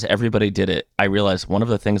 And then as everybody did it, I realized one of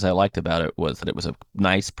the things I liked about it was that it was a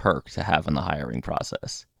nice perk to have in the hiring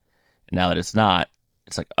process. And now that it's not,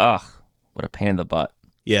 it's like, ugh, what a pain in the butt.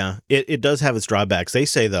 Yeah, it does have its drawbacks. They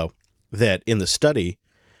say, though, that in the study,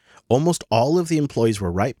 almost all of the employees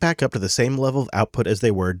were right back up to the same level of output as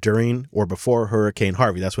they were during or before Hurricane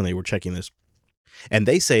Harvey. That's when they were checking this. And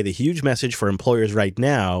they say the huge message for employers right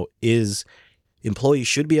now is employees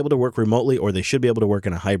should be able to work remotely, or they should be able to work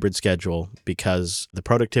in a hybrid schedule because the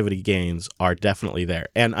productivity gains are definitely there.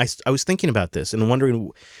 And I was thinking about this and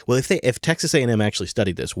wondering, well, if Texas A&M actually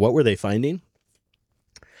studied this, what were they finding?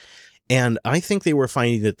 And I think they were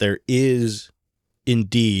finding that there is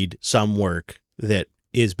indeed some work that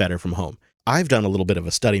is better from home. I've done a little bit of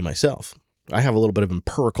a study myself. I have a little bit of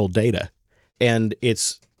empirical data, and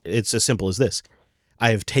it's as simple as this. I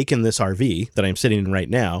have taken this RV that I'm sitting in right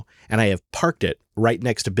now, and I have parked it right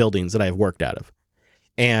next to buildings that I have worked out of.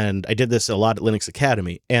 And I did this a lot at Linux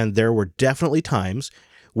Academy, and there were definitely times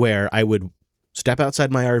where I would step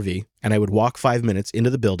outside my RV, and I would walk 5 minutes into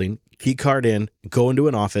the building, key card in, go into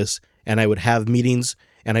an office, and I would have meetings,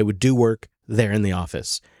 and I would do work there in the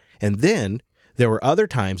office. And then there were other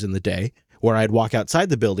times in the day where I'd walk outside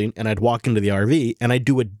the building, and I'd walk into the RV, and I'd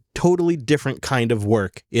do a totally different kind of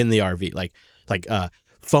work in the RV, like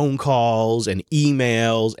phone calls and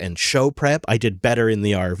emails and show prep, I did better in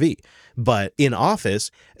the RV. But in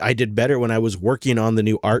office, I did better when I was working on the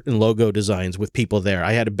new art and logo designs with people there.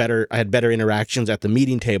 I had better interactions at the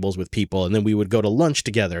meeting tables with people, and then we would go to lunch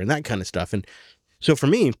together and that kind of stuff. And so for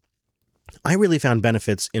me, I really found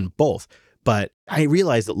benefits in both. But I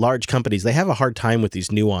realized that large companies, they have a hard time with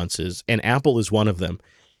these nuances, and Apple is one of them.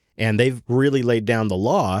 And they've really laid down the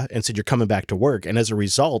law and said you're coming back to work. And as a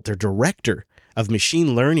result, their director of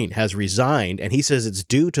machine learning has resigned, and he says it's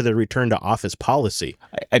due to the return to office policy.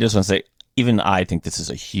 I just want to say, even I think this is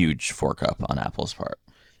a huge fork up on Apple's part.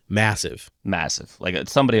 Massive. Like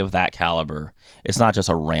somebody of that caliber, it's not just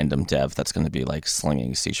a random dev that's going to be like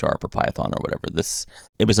slinging C# or Python or whatever.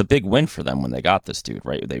 It was a big win for them when they got this dude,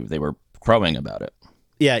 right? They were crowing about it.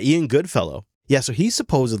 Yeah, Ian Goodfellow. Yeah, so he's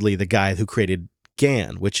supposedly the guy who created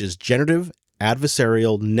GAN, which is Generative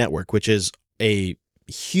Adversarial Network, which is a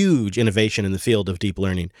huge innovation in the field of deep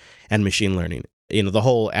learning and machine learning. You know, the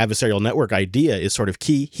whole adversarial network idea is sort of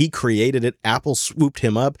key. He created it. Apple swooped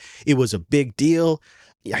him up. It was a big deal.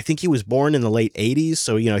 I think he was born in the late 80s,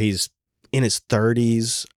 so, you know, he's in his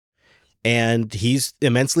 30s, and he's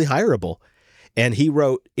immensely hireable. And he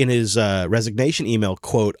wrote in his resignation email,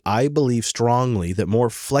 quote, "I believe strongly that more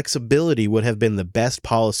flexibility would have been the best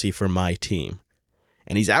policy for my team."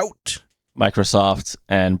 And he's out. Microsoft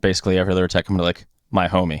and basically every other tech company like, my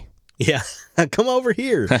homie. Yeah, come over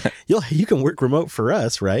here. You can work remote for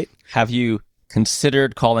us, right? Have you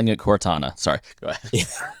considered calling it Cortana? Sorry, go ahead. Yeah.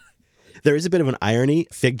 There is a bit of an irony.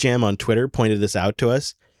 FigJam on Twitter pointed this out to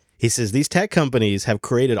us. He says these tech companies have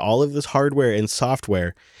created all of this hardware and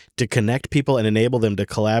software to connect people and enable them to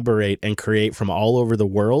collaborate and create from all over the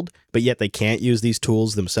world, but yet they can't use these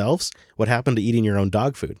tools themselves. What happened to eating your own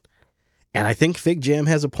dog food? And I think FigJam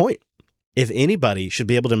has a point. If anybody should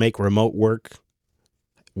be able to make remote work,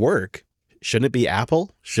 shouldn't it be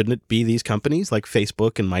Apple? Shouldn't it be these companies like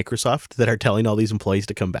Facebook and Microsoft that are telling all these employees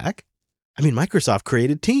to come back? I mean, Microsoft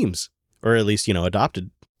created Teams, or at least,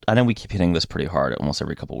 adopted. I know we keep hitting this pretty hard almost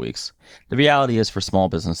every couple of weeks. The reality is, for small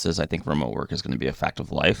businesses, I think remote work is going to be a fact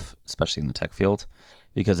of life, especially in the tech field,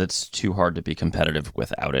 because it's too hard to be competitive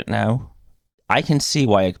without it now. I can see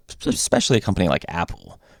why, especially a company like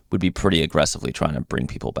Apple, would be pretty aggressively trying to bring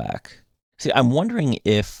people back. See, I'm wondering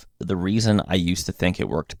if the reason I used to think it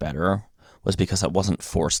worked better was because it wasn't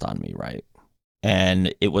forced on me, right?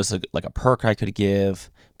 And it was like a perk I could give.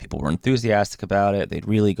 People were enthusiastic about it. They'd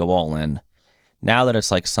really go all in. Now that it's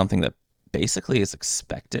like something that basically is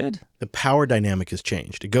expected, the power dynamic has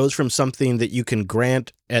changed. It goes from something that you can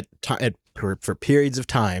grant for periods of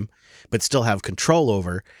time, but still have control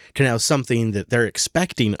over, to now something that they're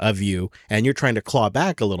expecting of you, and you're trying to claw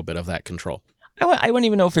back a little bit of that control. I wouldn't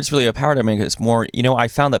even know if it's really a power dynamic. It's more, I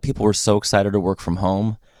found that people were so excited to work from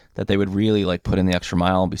home that they would really like put in the extra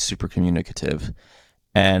mile and be super communicative.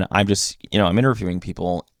 And I'm just, I'm interviewing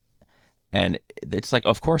people, and it's like,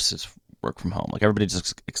 of course it's work from home. Like everybody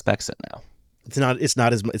just expects it now. It's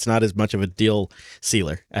not as much of a deal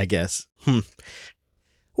sealer, I guess.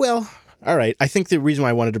 Well, all right. I think the reason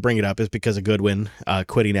why I wanted to bring it up is because of Goodwin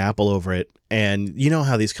quitting Apple over it. And you know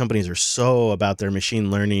how these companies are so about their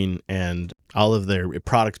machine learning and all of their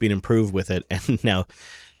products being improved with it. And now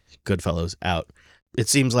Goodfellow's out. It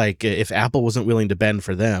seems like if Apple wasn't willing to bend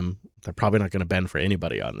for them, they're probably not going to bend for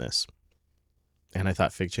anybody on this. And I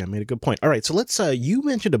thought FigJam made a good point. All right, so let's, you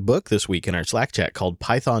mentioned a book this week in our Slack chat called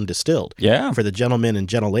Python Distilled. Yeah. For the gentlemen and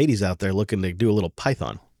gentle ladies out there looking to do a little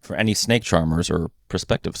Python. For any snake charmers or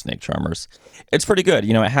prospective snake charmers. It's pretty good.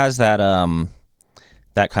 It has that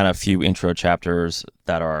that kind of few intro chapters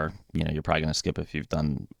that are, you're probably going to skip if you've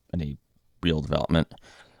done any real development.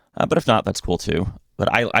 But if not, that's cool too. But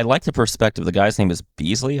I like the perspective. The guy's name is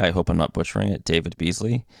Beasley. I hope I'm not butchering it. David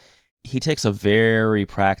Beasley. He takes a very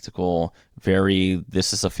practical,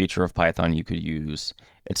 this is a feature of Python you could use.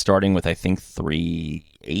 It's starting with, I think,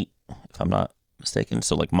 3.8, if I'm not mistaken.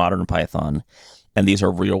 So like modern Python. And these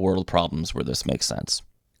are real world problems where this makes sense.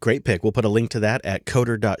 Great pick. We'll put a link to that at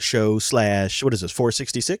coder.show/ what is this,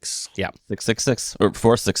 466? Yeah. 666 or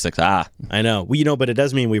 466. Ah. I know. Well, but it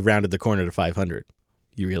does mean we've rounded the corner to 500.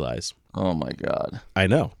 You realize. Oh my God. I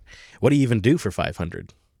know. What do you even do for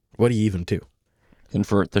 500? What do you even do?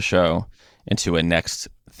 Convert the show into a next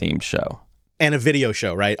themed show. And a video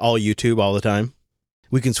show, right? All YouTube all the time.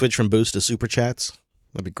 We can switch from Boost to Super Chats.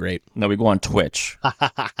 That'd be great. No, we go on Twitch.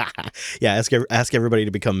 Yeah, ask everybody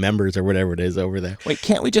to become members or whatever it is over there. Wait,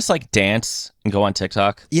 can't we just like dance and go on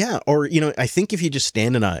TikTok? Yeah, or I think if you just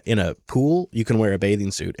stand in a pool, you can wear a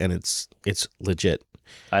bathing suit and it's legit.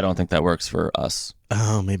 I don't think that works for us.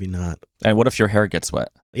 Oh, maybe not. And what if your hair gets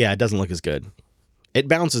wet? Yeah, it doesn't look as good. It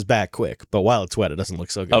bounces back quick, but while it's wet, it doesn't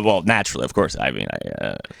look so good. Well, naturally, of course. I mean,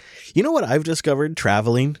 You know what I've discovered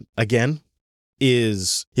traveling again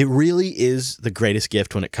is it really is the greatest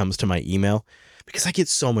gift when it comes to my email, because I get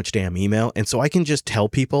so much damn email. And so I can just tell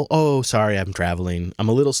people, oh, sorry, I'm traveling. I'm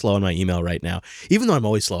a little slow on my email right now, even though I'm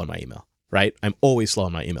always slow on my email, right? I'm always slow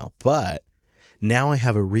on my email, but now I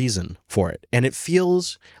have a reason for it. And it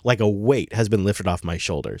feels like a weight has been lifted off my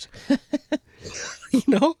shoulders. You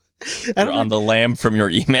know? you're on the lam from your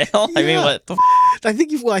email. I mean, what the I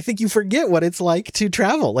think you forget what it's like to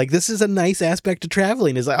travel. Like, this is a nice aspect of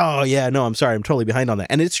traveling. Is like, oh yeah, no, I'm sorry, I'm totally behind on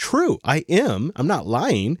that. And it's true. I am. I'm not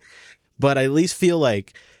lying, but I at least feel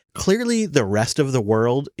like clearly the rest of the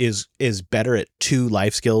world is better at 2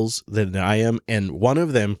 life skills than I am, and one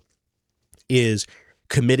of them is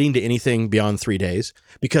committing to anything beyond 3 days,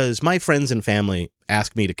 because my friends and family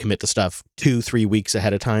ask me to commit to stuff 2-3 weeks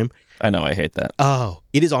ahead of time. I know, I hate that. Oh,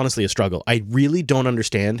 it is honestly a struggle. I really don't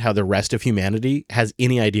understand how the rest of humanity has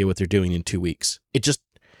any idea what they're doing in 2 weeks.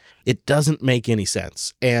 It doesn't make any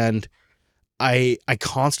sense. And I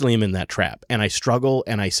constantly am in that trap, and I struggle,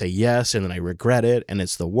 and I say yes, and then I regret it, and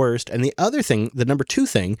it's the worst. And the other thing, the number 2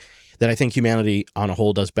 thing that I think humanity on a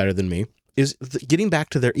whole does better than me is getting back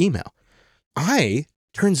to their email.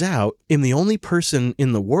 Turns out, am the only person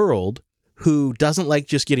in the world who doesn't like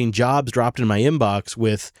just getting jobs dropped in my inbox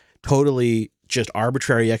with totally just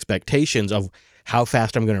arbitrary expectations of how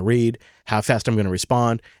fast I'm going to read, how fast I'm going to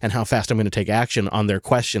respond, and how fast I'm going to take action on their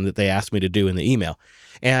question that they asked me to do in the email.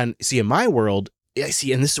 And see, in my world, and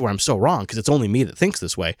this is where I'm so wrong, because it's only me that thinks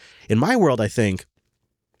this way. In my world, I think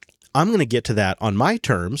I'm going to get to that on my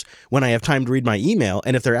terms when I have time to read my email.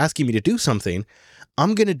 And if they're asking me to do something,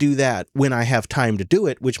 I'm going to do that when I have time to do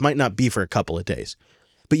it, which might not be for a couple of days.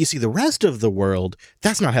 But you see, the rest of the world,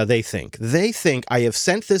 that's not how they think. They think, I have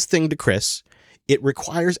sent this thing to Chris. It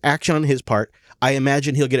requires action on his part. I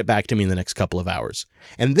imagine he'll get it back to me in the next couple of hours.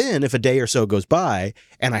 And then if a day or so goes by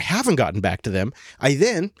and I haven't gotten back to them,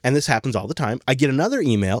 and this happens all the time, I get another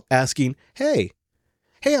email asking, hey,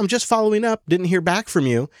 I'm just following up, didn't hear back from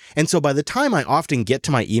you. And so by the time I often get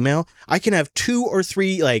to my email, I can have 2 or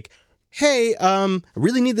 3 like, hey, I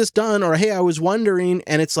really need this done, or hey, I was wondering.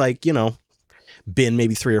 And it's like, been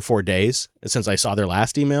maybe 3 or 4 days since I saw their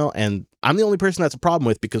last email. And I'm the only person that's a problem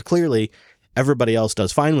with, because clearly everybody else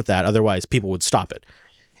does fine with that. Otherwise, people would stop it.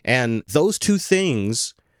 And those 2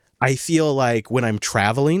 things, I feel like when I'm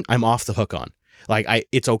traveling, I'm off the hook on. Like,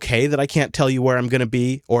 it's okay that I can't tell you where I'm going to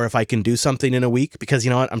be or if I can do something in a week, because you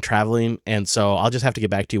know what? I'm traveling. And so I'll just have to get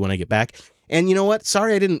back to you when I get back. And you know what?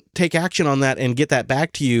 Sorry, I didn't take action on that and get that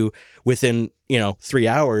back to you within, 3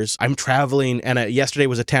 hours. I'm traveling, and yesterday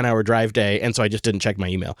was a 10-hour drive day. And so I just didn't check my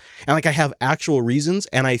email. And like, I have actual reasons,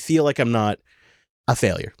 and I feel like I'm not a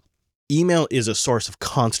failure. Email is a source of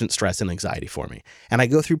constant stress and anxiety for me. And I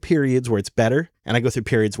go through periods where it's better, and I go through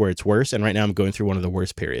periods where it's worse. And right now I'm going through one of the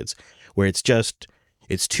worst periods where it's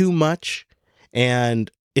too much. And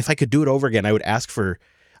if I could do it over again, I would ask for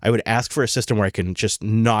a system where I can just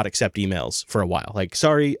not accept emails for a while. Like,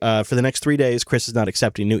 sorry, for the next 3 days, Chris is not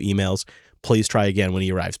accepting new emails. Please try again when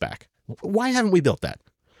he arrives back. Why haven't we built that?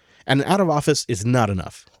 And out of office is not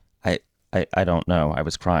enough. I don't know. I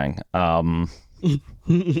was crying. I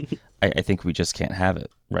think we just can't have it,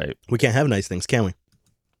 right? We can't have nice things, can we?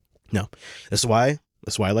 No. That's why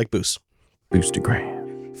I like Boost.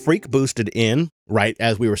 Boostagram. Freak boosted in right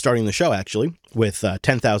as we were starting the show, actually, with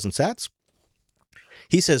 10,000 sats.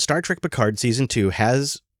 He says Star Trek Picard Season 2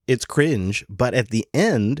 has its cringe, but at the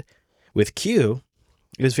end, with Q,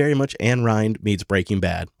 it is very much Anne Rind meets Breaking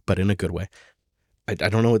Bad, but in a good way. I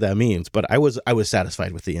don't know what that means, but I was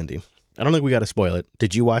satisfied with the ending. I don't think we got to spoil it.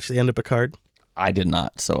 Did you watch the end of Picard? I did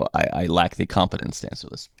not, so I lack the competence to answer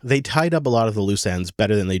this. They tied up a lot of the loose ends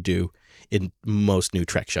better than they do in most new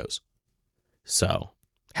Trek shows. So,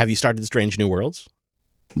 have you started Strange New Worlds?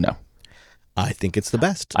 No. I think it's the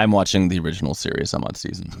best. I'm watching the original series. I'm on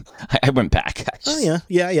season. I went back. Oh, yeah.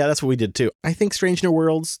 That's what we did, too. I think Strange New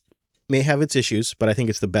Worlds may have its issues, but I think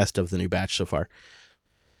it's the best of the new batch so far.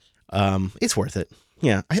 It's worth it.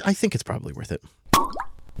 Yeah, I think it's probably worth it.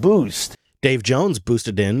 Boost. Dave Jones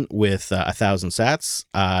boosted in with 1,000 sats.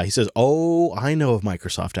 He says, oh, I know of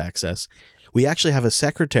Microsoft Access. We actually have a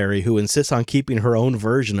secretary who insists on keeping her own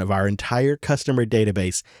version of our entire customer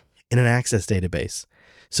database in an Access database.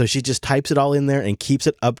 So she just types it all in there and keeps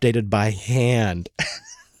it updated by hand.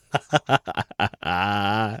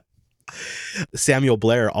 Samuel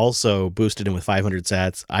Blair also boosted in with 500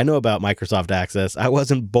 sats. I know about Microsoft Access. I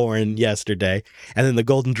wasn't born yesterday. And then the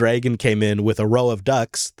Golden Dragon came in with a row of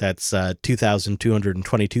ducks. That's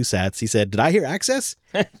 2,222 sats. He said, did I hear Access?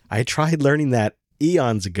 I tried learning that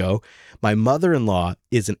eons ago. My mother-in-law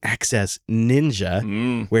is an Access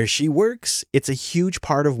ninja. Where she works, it's a huge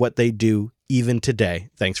part of what they do even today.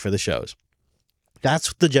 Thanks for the shows.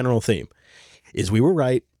 That's the general theme, is we were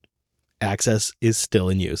right. Access is still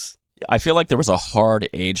in use. I feel like there was a hard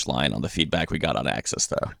age line on the feedback we got on Access,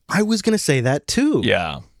 though. I was going to say that too.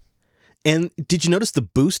 Yeah. And did you notice the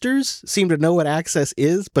boosters seem to know what Access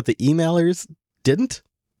is, but the emailers didn't?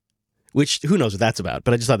 Which, who knows what that's about,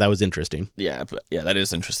 but I just thought that was interesting. Yeah, that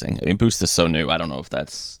is interesting. I mean, Boost is so new. I don't know if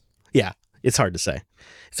that's... Yeah, it's hard to say.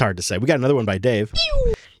 We got another one by Dave.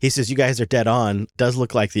 He says, you guys are dead on. Does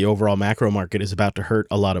look like the overall macro market is about to hurt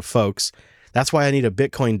a lot of folks. That's why I need a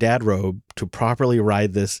Bitcoin dad robe to properly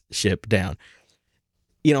ride this ship down.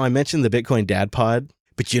 You know, I mentioned the Bitcoin dad pod,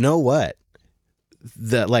 but you know what?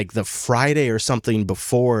 The Friday or something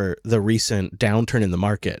before the recent downturn in the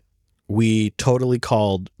market, we totally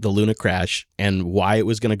called the Luna crash and why it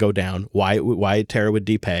was going to go down, why Terra would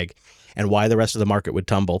depeg, and why the rest of the market would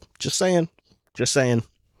tumble. Just saying.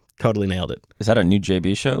 Totally nailed it. Is that a new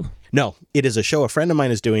JB show? No, it is a show a friend of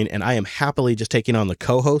mine is doing, and I am happily just taking on the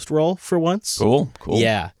co-host role for once. Cool.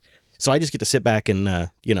 Yeah. So I just get to sit back and,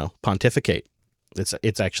 pontificate. It's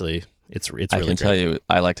really great. I can tell you,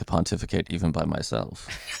 I like to pontificate even by myself.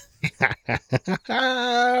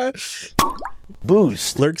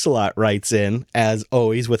 Boost. Lurks-a-lot writes in, as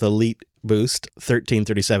always, with Elite Boost,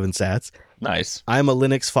 1337 sats. Nice. I'm a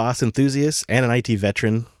Linux FOSS enthusiast and an IT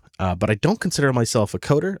veteran, but I don't consider myself a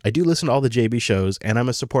coder. I do listen to all the JB shows, and I'm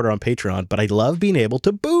a supporter on Patreon, but I love being able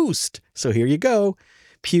to boost. So here you go.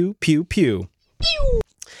 Pew, pew, pew. Pew.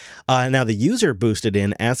 Now, the user boosted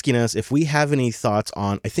in, asking us if we have any thoughts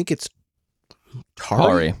on, I think it's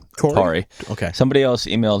Tari. Okay. Somebody else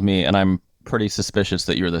emailed me, and I'm pretty suspicious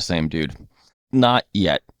that you're the same dude. Not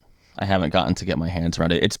yet. I haven't gotten to get my hands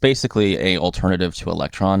around it. It's basically a alternative to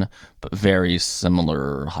Electron, but very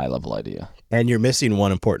similar high-level idea. And you're missing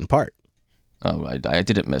one important part. Oh, I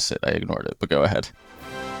didn't miss it. I ignored it, but go ahead.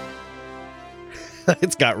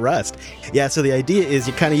 It's got Rust. Yeah, so the idea is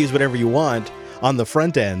you kind of use whatever you want on the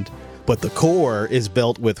front end, but the core is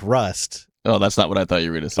built with Rust. Oh, that's not what I thought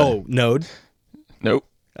you were going to say. Oh, Node? Nope.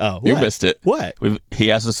 Oh, you missed it. What? He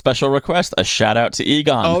has a special request, a shout out to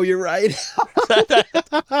Egon. Oh, you're right.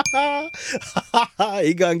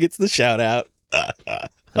 Egon gets the shout out.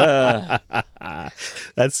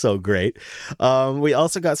 That's so great. We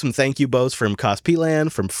also got some thank you bows from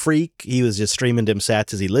Cosplan, from Freak. He was just streaming dim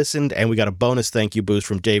sats as he listened, and we got a bonus thank you boost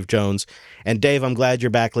from Dave Jones. And Dave, I'm glad you're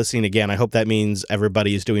back listening again. I hope that means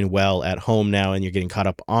everybody is doing well at home now and you're getting caught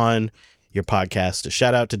up on your podcast. A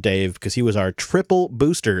shout out to Dave because he was our triple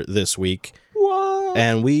booster this week. What?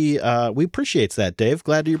 And we appreciate that, Dave.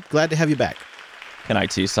 Glad to have you back. Can I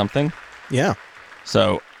tease something? Yeah.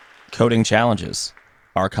 So, coding challenges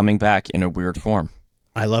are coming back in a weird form.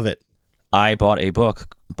 I love it. I bought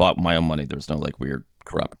my own money. There's no weird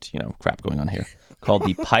corrupt, crap going on here. Called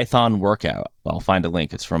the Python Workout. I'll find a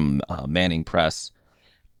link. It's from Manning Press.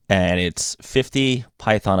 And it's 50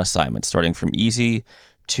 Python assignments starting from easy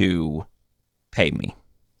to pay me.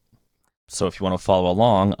 So if you want to follow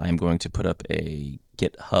along, I'm going to put up a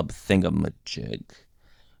GitHub thingamajig.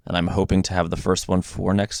 And I'm hoping to have the first one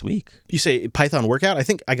for next week. You say Python Workout? I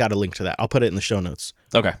think I got a link to that. I'll put it in the show notes.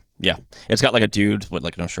 Okay. Yeah. It's got a dude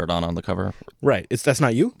with no shirt on the cover. Right. That's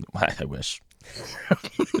not you? I wish.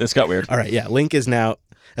 This got weird. All right. Yeah. Link is now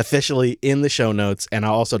officially in the show notes, and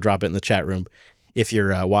I'll also drop it in the chat room if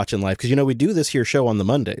you're watching live. Because, we do this here show on the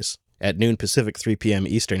Mondays at noon Pacific, 3 p.m.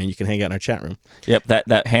 Eastern, and you can hang out in our chat room. Yep.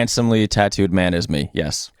 That handsomely tattooed man is me.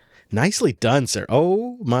 Yes. Nicely done, sir.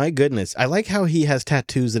 Oh, my goodness. I like how he has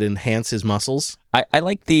tattoos that enhance his muscles. I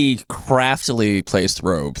like the craftily placed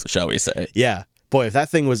robe, shall we say. Yeah. Boy, if that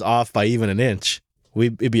thing was off by even an inch,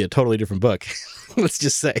 it'd be a totally different book. Let's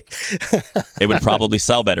just say. It would probably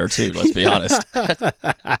sell better, too. Let's be honest. All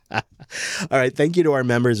right. Thank you to our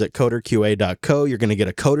members at coderqa.co. You're going to get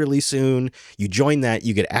a Coderly soon. You join that,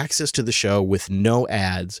 you get access to the show with no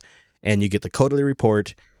ads, and you get the Coderly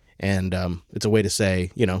report. And it's a way to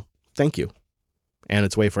say, thank you. And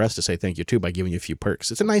it's a way for us to say thank you, too, by giving you a few perks.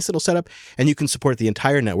 It's a nice little setup, and you can support the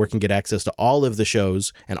entire network and get access to all of the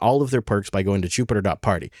shows and all of their perks by going to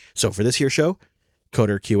Jupiter.party. So for this here show,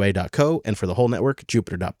 coderqa.co, and for the whole network,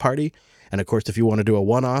 Jupiter.party. And, of course, if you want to do a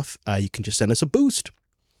one-off, you can just send us a boost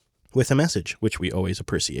with a message, which we always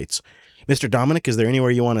appreciate. Mr. Dominic, is there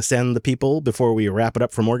anywhere you want to send the people before we wrap it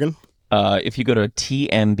up for Morgan? If you go to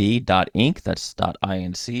tmb.inc, that's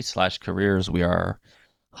 .inc/careers, we are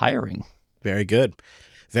hiring. Very good.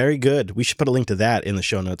 Very good. We should put a link to that in the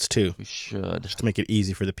show notes, too. We should. Just to make it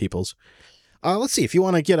easy for the peoples. Let's see. If you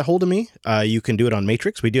want to get a hold of me, you can do it on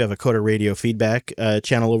Matrix. We do have a Coder Radio feedback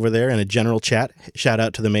channel over there and a general chat. Shout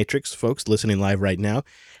out to the Matrix folks listening live right now.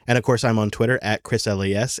 And of course, I'm on Twitter at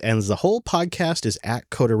ChrisLAS. And the whole podcast is at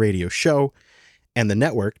Coder Radio Show. And the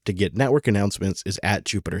network to get network announcements is at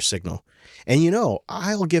Jupiter Signal. And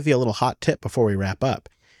I'll give you a little hot tip before we wrap up.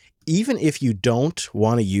 Even if you don't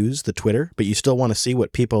want to use the Twitter, but you still want to see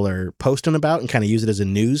what people are posting about and kind of use it as a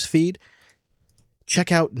news feed,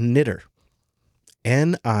 check out Nitter.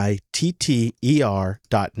 NITTER.net.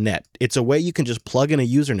 It's a way you can just plug in a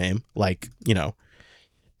username like,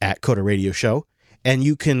 at Coder Radio Show, and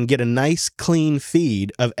you can get a nice clean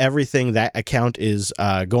feed of everything that account is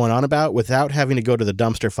going on about without having to go to the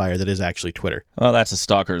dumpster fire that is actually Twitter. Well, that's a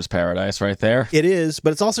stalker's paradise right there. It is,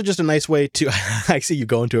 but it's also just a nice way to... I see you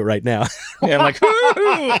going to it right now. Yeah, I'm like...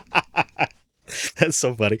 That's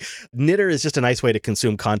so funny. Nitter is just a nice way to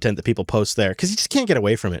consume content that people post there because you just can't get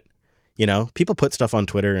away from it. People put stuff on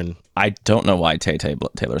Twitter and... I don't know why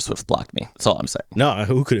Taylor Swift blocked me. That's all I'm saying. No,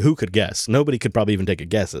 who could guess? Nobody could probably even take a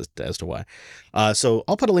guess as to why. So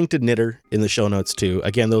I'll put a link to Nitter in the show notes too.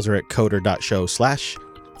 Again, those are at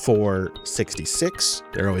coder.show/466.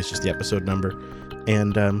 They're always just the episode number.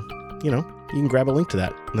 And, you can grab a link to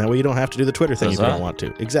that. And that way you don't have to do the Twitter thing if you don't want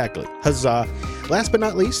to. Exactly. Huzzah. Last but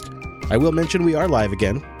not least, I will mention we are live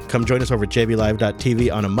again. Come join us over at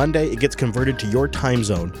jblive.tv on a Monday. It gets converted to your time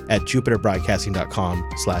zone at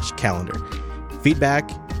jupiterbroadcasting.com/calendar.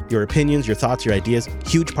 Feedback, your opinions, your thoughts, your ideas,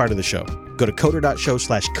 huge part of the show. Go to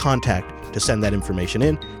coder.show/contact to send that information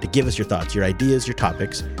in, to give us your thoughts, your ideas, your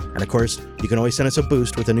topics. And of course, you can always send us a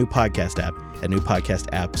boost with a new podcast app at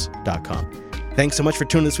newpodcastapps.com. Thanks so much for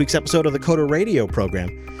tuning in this week's episode of the Coder Radio program,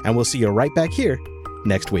 and we'll see you right back here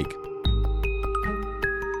next week.